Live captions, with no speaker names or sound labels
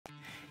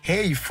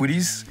Hey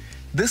foodies,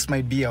 this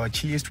might be our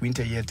chilliest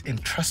winter yet,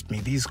 and trust me,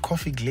 these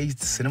coffee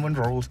glazed cinnamon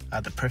rolls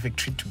are the perfect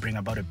treat to bring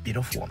about a bit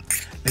of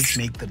warmth. Let's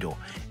make the dough.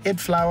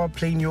 Add flour,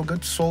 plain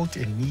yogurt, salt,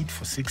 and knead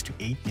for 6 to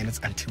 8 minutes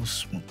until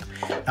smooth.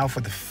 Now for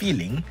the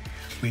filling,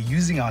 we're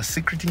using our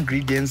secret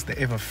ingredients, the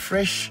ever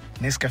fresh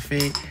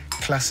Nescafe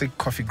classic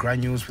coffee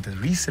granules with a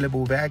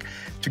resealable bag,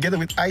 together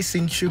with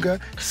icing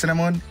sugar,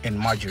 cinnamon, and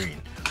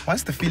margarine.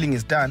 Once the filling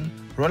is done,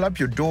 roll up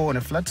your dough on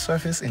a flat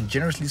surface and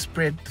generously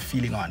spread the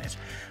filling on it.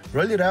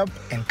 Roll it up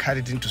and cut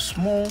it into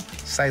small,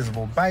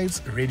 sizable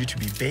bites ready to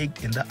be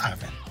baked in the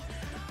oven.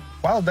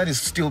 While that is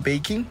still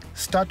baking,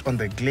 start on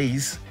the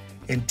glaze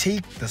and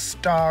take the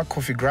star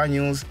coffee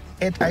granules,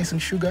 add icing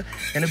sugar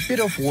and a bit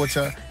of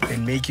water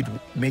and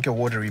make a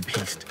watery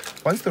paste.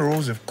 Once the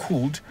rolls have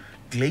cooled,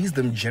 glaze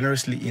them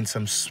generously in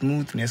some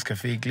smooth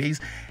Nescafe glaze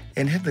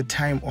and have the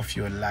time of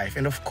your life.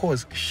 And of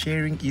course,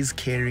 sharing is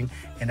caring,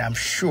 and I'm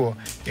sure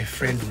a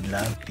friend would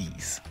love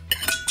these.